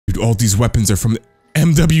all these weapons are from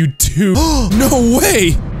MW2. No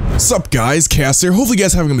way! What's up, guys? Chaos here. Hopefully you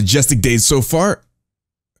guys are having a majestic day so far.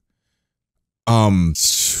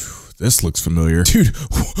 This looks familiar. Dude,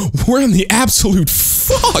 where in the absolute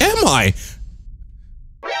fuck am I?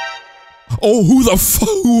 Oh,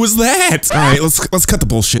 who was that? Alright, let's cut the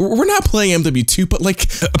bullshit. We're not playing MW2, but like,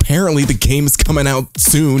 apparently the game is coming out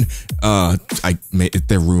soon.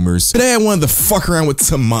 They're rumors. Today I wanted to fuck around with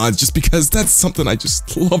some mods just because that's something I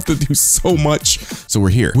just love to do so much. So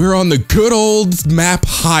we're here. We're on the good old map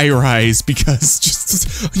High Rise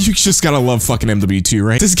because you just gotta love fucking MW2,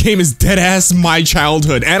 right? This game is dead ass my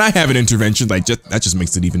childhood, and I have an intervention that just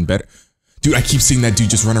makes it even better. Dude, I keep seeing that dude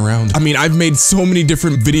just run around. I mean, I've made so many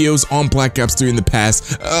different videos on Black Ops 3 in the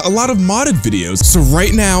past, a lot of modded videos. So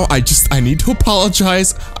right now, I need to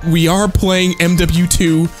apologize. We are playing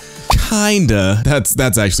MW2, kinda.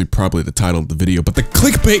 That's actually probably the title of the video, but the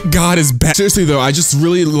clickbait god is back. Seriously though, I just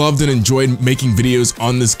really loved and enjoyed making videos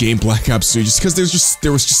on this game, Black Ops 3, just because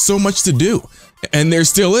there was just so much to do. And there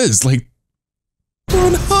still is, like, we're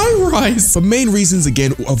on High Rise. The main reasons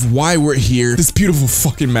again of why we're here, this beautiful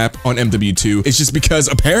fucking map on MW2, is just because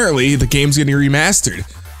apparently the game's getting remastered.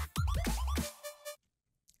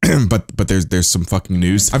 but there's some fucking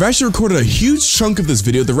news. I've actually recorded a huge chunk of this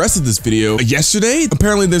video, the rest of this video, yesterday.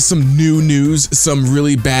 Apparently there's some new news, some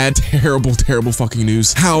really bad, terrible fucking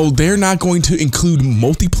news. How they're not going to include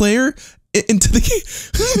multiplayer into the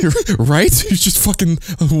game, right? You just fucking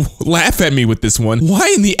laugh at me with this one.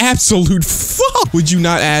 Why in the absolute fuck would you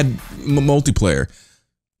not add multiplayer?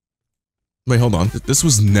 Wait, hold on. This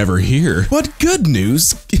was never here. But good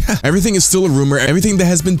news. Yeah, everything is still a rumor. Everything that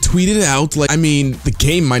has been tweeted out, like, I mean, the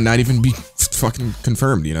game might not even be fucking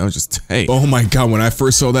confirmed, you know? Just, hey. Oh my god, when I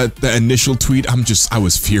first saw that initial tweet, I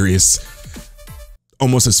was furious.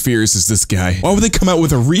 Almost as furious as this guy. Why would they come out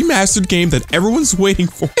with a remastered game that everyone's waiting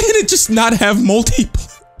for and it just not have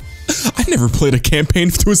multiplayer? I never played a campaign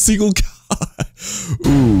to a single god.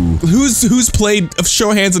 Ooh. Who's played, show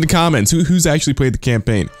of hands in the comments, who's actually played the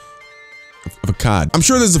campaign of a COD? I'm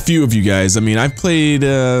sure there's a few of you guys. I mean, I've played,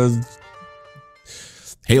 Halo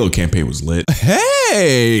campaign was lit.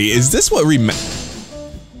 Hey, is this what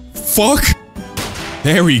fuck?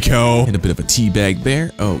 There we go. Hit a bit of a teabag there.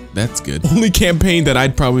 Oh, that's good. Only campaign that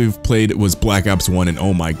I'd probably have played was Black Ops 1, and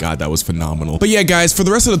oh my god, that was phenomenal. But yeah, guys, for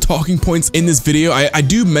the rest of the talking points in this video, I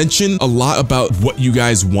do mention a lot about what you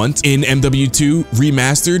guys want in MW2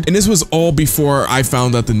 Remastered, and this was all before I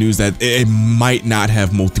found out the news that it might not have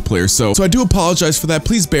multiplayer. So I do apologize for that.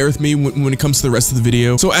 Please bear with me when it comes to the rest of the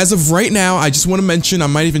video. So as of right now, I just want to mention, I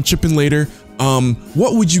might even chip in later,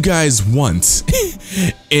 what would you guys want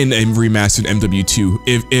in a remastered MW2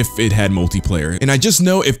 if it had multiplayer? And I just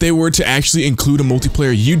know if they were to actually include a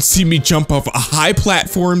multiplayer, you'd see me jump off high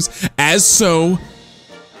platforms as so.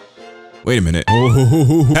 Wait a minute.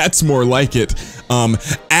 Oh, that's more like it.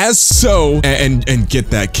 As so, and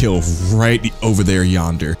get that kill right over there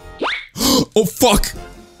yonder. Oh, fuck.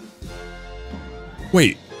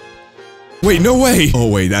 Wait, no way.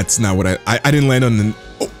 Oh wait, that's not what I didn't land on the,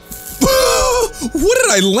 what did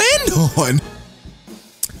I land on?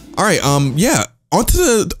 All right, yeah, onto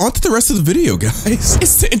the rest of the video, guys.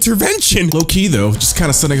 It's the intervention. Low key though, just kind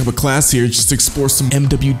of setting up a class here, just to explore some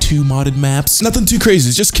MW2 modded maps. Nothing too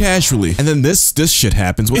crazy, just casually. And then this shit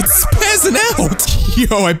happens. It's spazzing out.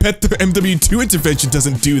 Yo, I bet the MW2 intervention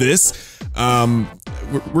doesn't do this.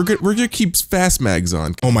 We're gonna keep fast mags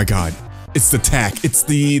on. Oh my god. It's the tack. It's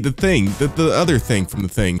the thing, the other thing from the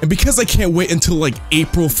thing. And because I can't wait until like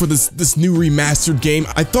April for this new remastered game,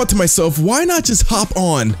 I thought to myself, why not just hop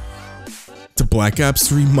on to Black Ops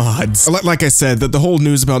 3 mods? Like I said, the whole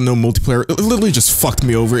news about no multiplayer literally just fucked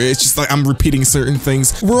me over. It's just like I'm repeating certain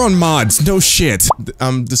things. We're on mods, no shit.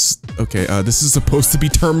 This is supposed to be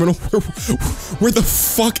terminal. Where the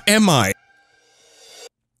fuck am I?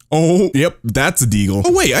 Oh, yep, that's a deagle.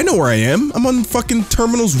 Oh wait, I know where I am. I'm on fucking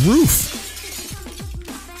terminal's roof.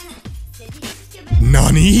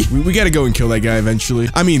 Nani? We gotta go and kill that guy eventually.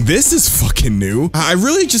 I mean, this is fucking new. I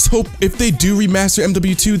really just hope if they do remaster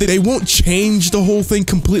MW2 that they won't change the whole thing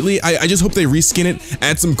completely. I just hope they reskin it,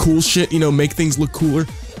 add some cool shit, you know, make things look cooler.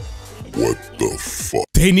 What the fuck?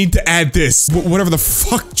 They need to add this, whatever the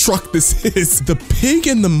fuck truck this is. The pig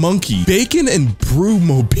and the monkey, bacon and brew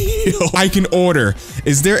mobile. I can order.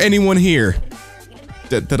 Is there anyone here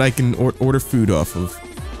that I can order food off of?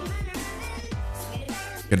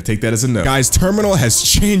 Gotta take that as a no. Guys, terminal has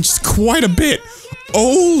changed quite a bit.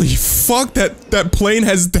 Holy fuck, that plane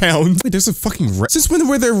has downed. Wait, there's a fucking since when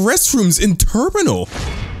were there restrooms in terminal?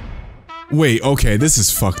 Wait, okay, this is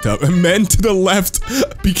fucked up. Men to the left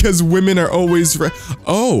because women are always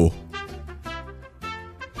oh.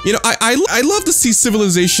 You know, I love to see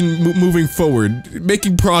civilization moving forward,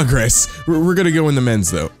 making progress. We're gonna go in the men's,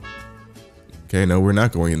 though. Okay, no, we're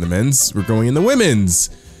not going in the men's. We're going in the women's.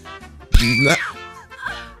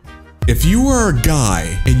 If you are a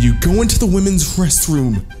guy and you go into the women's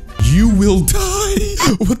restroom, you will die.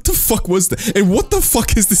 What the fuck was that? And what the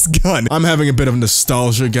fuck is this gun? I'm having a bit of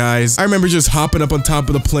nostalgia, guys. I remember just hopping up on top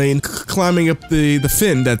of the plane, climbing up the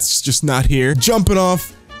fin that's just not here, jumping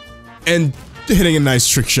off, and hitting a nice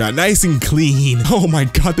trick shot, nice and clean. Oh my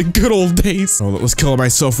god, the good old days. Oh, let's color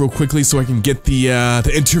myself real quickly so I can get the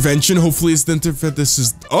intervention. Hopefully it's the this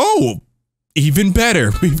is, oh, even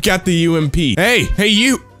better. We've got the UMP. Hey,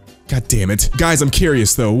 you. God damn it. Guys, I'm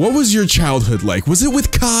curious though. What was your childhood like? Was it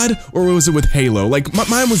with COD or was it with Halo? Like,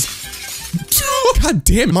 mine was... God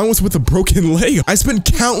damn it. Mine was with a broken leg. I spent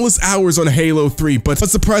countless hours on Halo 3, but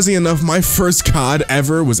surprisingly enough, my first COD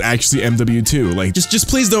ever was actually MW2. Like, just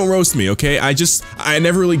please don't roast me, okay? I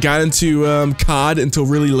never really got into COD until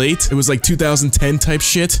really late. It was like 2010 type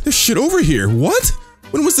shit. There's shit over here. What?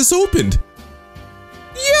 When was this opened?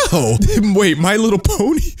 Yo! Wait, My Little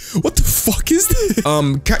Pony? What the fuck is this?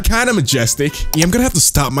 Kinda majestic. Yeah, I'm gonna have to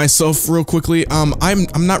stop myself real quickly. I'm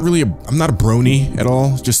not a brony at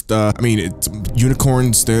all. Just, I mean, it's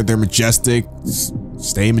unicorns, they're majestic.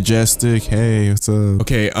 Stay majestic. Hey, what's up?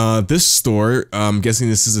 Okay, this store, I'm guessing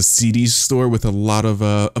this is a CD store with a lot of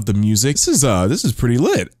the music. This is pretty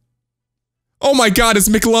lit. Oh my god, it's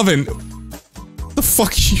McLovin! What the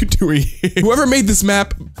fuck are you doing here? Whoever made this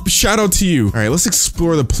map, shout out to you. All right, let's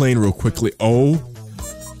explore the plane real quickly. Oh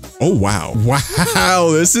wow.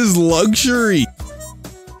 Wow, this is luxury.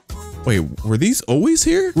 Wait, were these always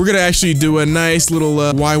here? We're gonna actually do a nice little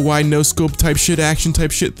YY no scope type shit, action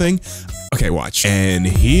type shit thing. Okay, watch. And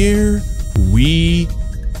here we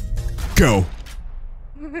go.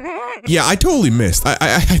 Yeah, I totally missed.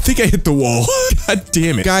 I think I hit the wall. God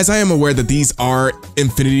damn it. Guys, I am aware that these are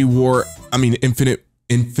Infinity,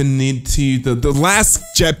 the last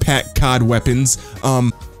jetpack COD weapons,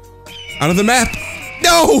 out of the map.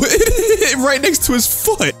 No! Right next to his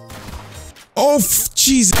foot. Oh,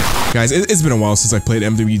 jeez. Guys, it's been a while since I played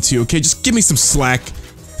MW2, okay? Just give me some slack.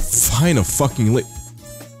 Find a fucking lit.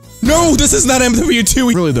 No, this is not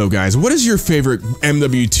MW2. Really though, guys, what is your favorite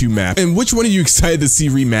MW2 map? And which one are you excited to see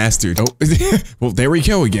remastered? Oh, well, there we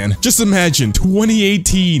go again. Just imagine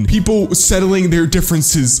 2018, people settling their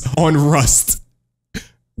differences on Rust.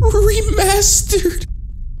 Remastered.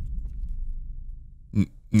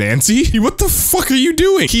 Nancy? What the fuck are you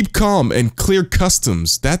doing? Keep calm and clear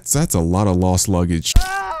customs. That's a lot of lost luggage.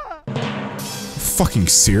 Fucking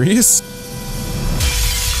serious?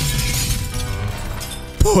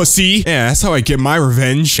 Pussy. Yeah, that's how I get my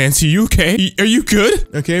revenge. Nancy, you okay? Are you good?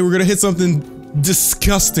 Okay, we're gonna hit something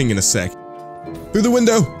disgusting in a sec. Through the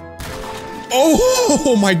window.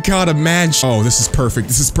 Oh my god, a match. Oh, this is perfect.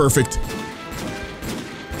 This is perfect.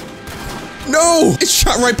 No! It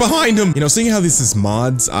shot right behind him! You know, seeing how this is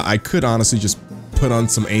mods, I could honestly just put on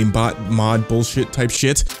some aimbot mod bullshit type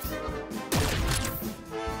shit.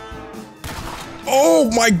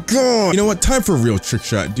 Oh my god! You know what? Time for a real trick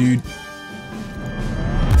shot, dude.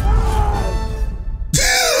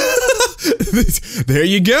 There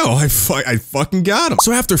you go. I fucking got him.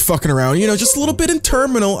 So after fucking around, you know, just a little bit in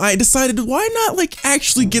Terminal, I decided why not like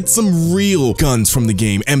actually get some real guns from the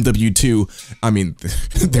game, MW2. I mean,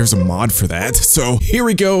 there's a mod for that. So here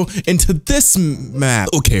we go into this map.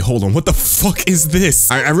 Okay, hold on. What the fuck is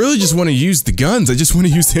this? I really just want to use the guns. I just want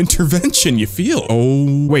to use the intervention, you feel?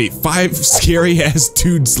 Oh, wait, 5 scary ass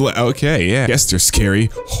dudes. Okay, yeah. Guess they're scary.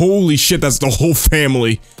 Holy shit, that's the whole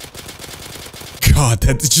family. God,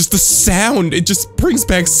 that's just the sound. It just brings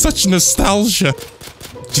back such nostalgia.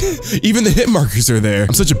 Even the hit markers are there.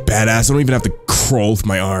 I'm such a badass. I don't even have to crawl with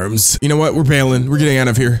my arms. You know what? We're bailing. We're getting out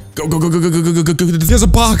of here. Go, go, go, go, go, go, go, go, go. There's a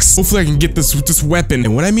box. Hopefully I can get this weapon.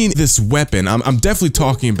 And when I mean this weapon, I'm definitely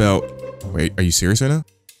talking about... Wait, are you serious right now?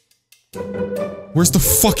 Where's the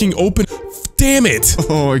fucking open... Damn it.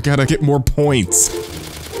 Oh, I gotta get more points.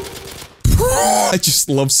 I just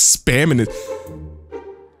love spamming it.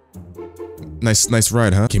 Nice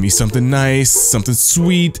ride, huh? Give me something nice, something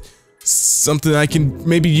sweet, something I can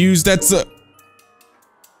maybe use that's a...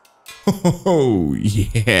 Oh,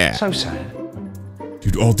 yeah. So sad.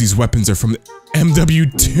 Dude, all these weapons are from the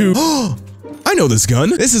MW2. I know this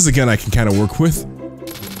gun. This is a gun I can kind of work with.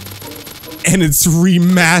 And it's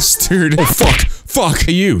remastered. Oh, fuck. Fuck.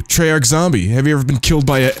 Hey, you, Treyarch Zombie. Have you ever been killed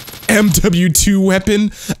by a MW2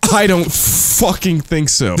 weapon? I don't fucking think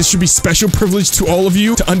so. This should be special privilege to all of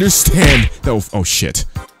you to understand. Oh shit.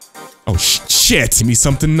 Oh shit. Give me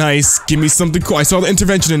something nice. Give me something cool. I saw the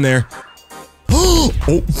intervention in there. Oh.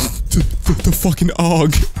 The fucking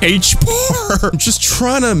AUG H-bar. I'm just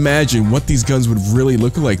trying to imagine what these guns would really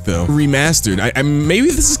look like though. Remastered. I maybe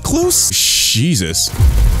this is close. Jesus.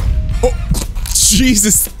 Oh,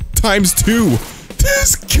 Jesus ×2.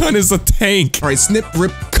 This gun is a tank. All right, snip,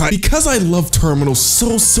 rip, cut. Because I love terminals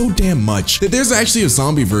so damn much, there's actually a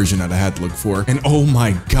zombie version that I had to look for. And oh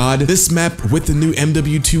my God, this map with the new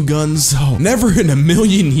MW2 guns, oh, never in a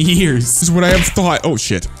million years. This is what I have thought. Oh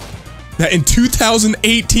shit. That in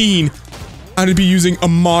 2018, I'd be using a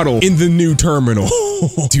model in the new terminal.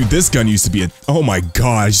 Dude, this gun used to be a, oh my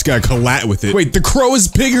God, I just gotta collat with it. Wait, the crow is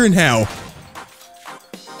bigger now.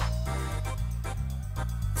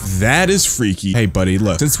 That is freaky. Hey buddy,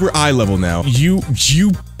 look, since we're eye level now, you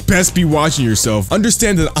best be watching yourself.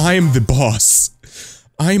 Understand that I am the boss.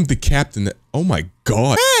 I am the captain. Oh my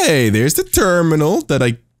God. Hey, there's the terminal that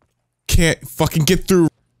I can't fucking get through.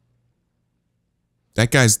 That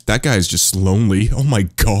guy's just lonely. Oh my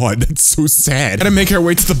God, that's so sad. Gotta make our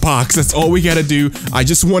way to the box. That's all we gotta do. I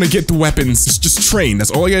just want to get the weapons. Just train. That's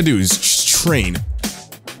all I gotta do is just train.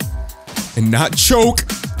 And not choke.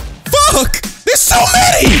 Fuck! There's so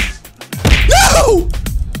many! No!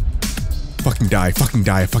 Fucking die, fucking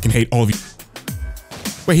die. I fucking hate all of you.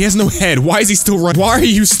 Wait, he has no head. Why is he still running? Why are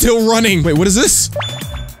you still running? Wait, what is this?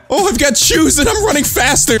 Oh, I've got shoes and I'm running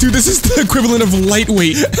faster. Dude, this is the equivalent of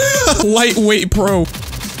lightweight. Lightweight pro.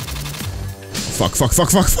 Fuck.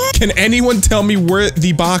 Can anyone tell me where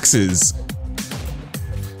the box is?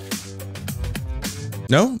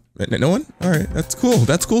 No? No one? Alright, that's cool.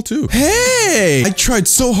 That's cool too. Hey! I tried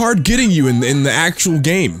so hard getting you in the actual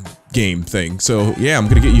game thing. So, yeah, I'm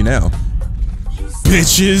gonna get you now.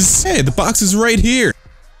 Bitches! Hey, the box is right here.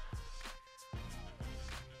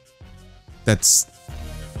 That's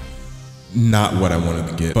not what I wanted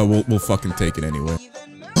to get, but we'll fucking take it anyway.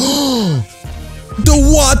 The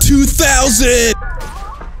MW2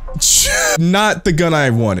 Not the gun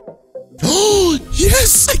I wanted. Oh,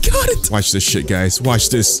 yes, I got it. Watch this shit, guys. Watch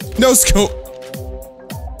this. No scope.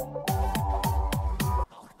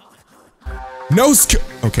 No scope.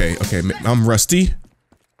 Okay, I'm rusty.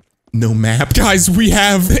 No map. Guys, we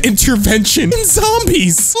have intervention in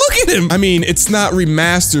zombies. Look at him. I mean, it's not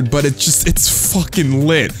remastered, but it's fucking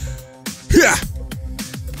lit. Yeah.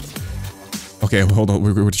 Okay, hold on.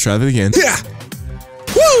 We're going to try that again. Yeah.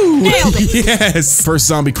 Woo! Nailed it. Yes. First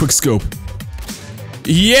zombie quick scope.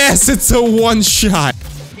 Yes, it's a one shot.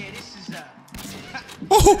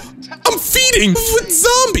 Oh, I'm feeding with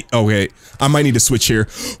zombie. Okay, I might need to switch here.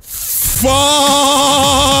 Fuck!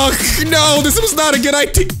 No, this was not a good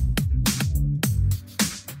idea.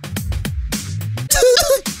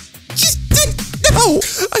 No,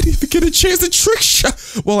 I didn't even get a chance to trick shot.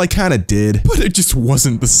 Well, I kind of did, but it just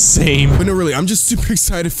wasn't the same. But no, really, I'm just super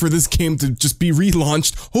excited for this game to just be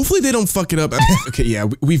relaunched. Hopefully they don't fuck it up. Okay, yeah,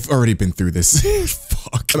 we've already been through this.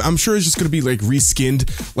 Fuck. I'm sure it's just gonna be like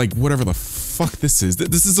reskinned, like whatever the fuck this is.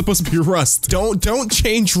 This is supposed to be Rust. Don't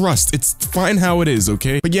change Rust. It's fine how it is,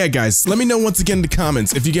 okay? But yeah, guys, let me know once again in the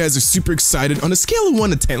comments if you guys are super excited on a scale of 1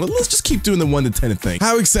 to 10. Let's just keep doing the 1 to 10 thing.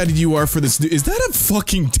 How excited you are for this new? Is that a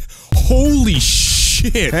fucking? Holy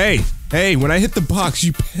shit! Hey, when I hit the box,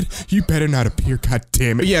 you better not appear. God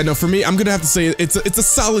damn it! But yeah, no, for me, I'm gonna have to say it's a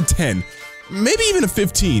solid 10. Maybe even a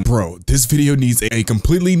 15. Bro, this video needs a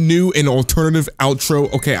completely new and alternative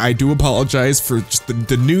outro. Okay, I do apologize for just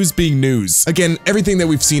the news being news. Again, everything that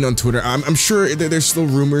we've seen on Twitter, I'm sure there's still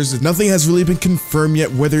rumors. Nothing has really been confirmed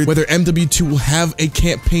yet whether MW2 will have a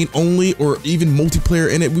campaign only or even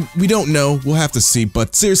multiplayer in it. We don't know. We'll have to see.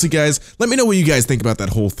 But seriously, guys, let me know what you guys think about that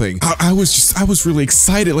whole thing. I was really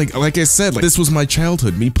excited. Like I said, this was my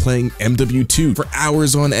childhood, me playing MW2 for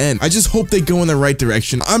hours on end. I just hope they go in the right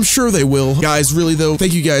direction. I'm sure they will. Guys, really though,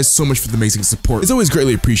 thank you guys so much for the amazing support. It's always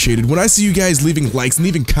greatly appreciated. When I see you guys leaving likes and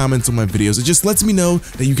leaving comments on my videos, it just lets me know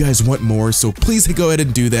that you guys want more, so please go ahead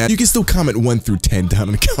and do that. You can still comment 1 through 10 down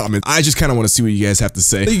in the comments. I just kind of want to see what you guys have to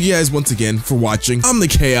say. Thank you guys once again for watching. I'm the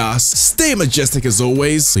Chaos. Stay majestic as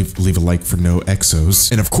always. Leave a like for no exos.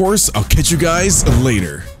 And of course, I'll catch you guys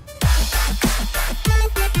later.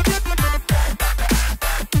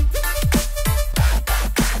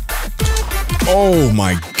 Oh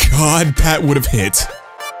my God, that would have hit.